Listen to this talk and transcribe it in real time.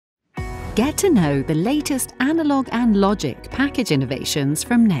Get to know the latest analog and logic package innovations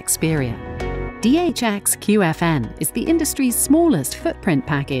from Nexperia. DHXQFN is the industry's smallest footprint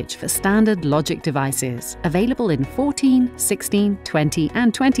package for standard logic devices, available in 14, 16, 20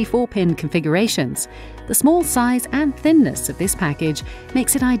 and 24-pin configurations. The small size and thinness of this package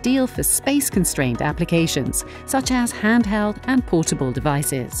makes it ideal for space-constrained applications, such as handheld and portable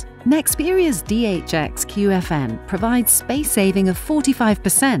devices. Nexperia's DHXQFN provides space saving of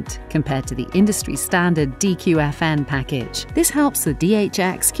 45% compared to the industry standard DQFN package. This helps the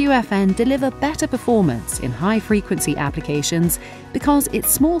DHXQFN deliver better performance in high-frequency applications because its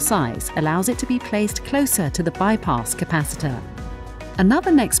small size allows it to be placed closer to the bypass capacitor.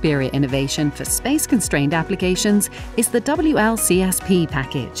 Another Nexperia innovation for space-constrained applications is the WLCSP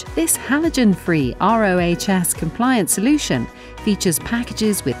package. This halogen-free RoHS-compliant solution features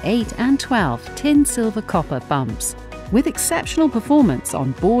packages with 8 and 12 tin silver copper bumps. With exceptional performance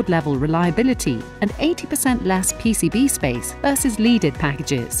on board-level reliability and 80% less PCB space versus leaded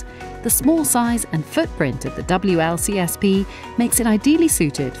packages, the small size and footprint of the WLCSP makes it ideally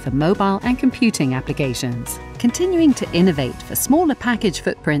suited for mobile and computing applications. Continuing to innovate for smaller package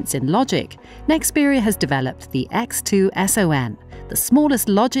footprints in logic, Nexperia has developed the X2SON, the smallest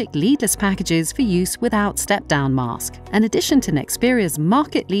logic leadless packages for use without step-down mask. In addition to Nexperia's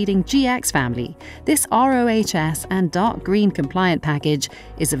market-leading GX family, this RoHS and dark green compliant package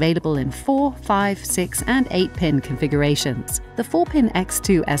is available in 4, 5, 6 and 8-pin configurations. The 4-pin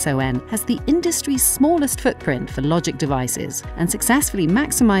X2SON has the industry's smallest footprint for logic devices and successfully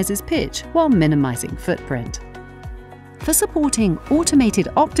maximizes pitch while minimizing footprint. For supporting automated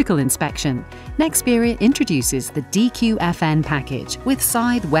optical inspection, Nexperia introduces the DQFN package with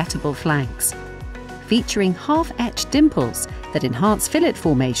side-wettable flanks. Featuring half-etched dimples that enhance fillet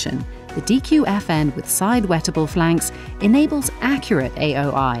formation, the DQFN with side-wettable flanks enables accurate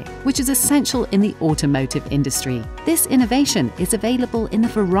AOI, which is essential in the automotive industry. This innovation is available in a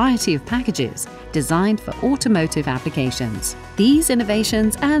variety of packages designed for automotive applications. These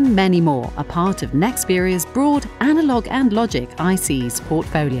innovations and many more are part of Nexperia's broad analog and logic ICs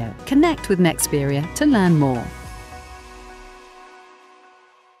portfolio. Connect with Nexperia to learn more.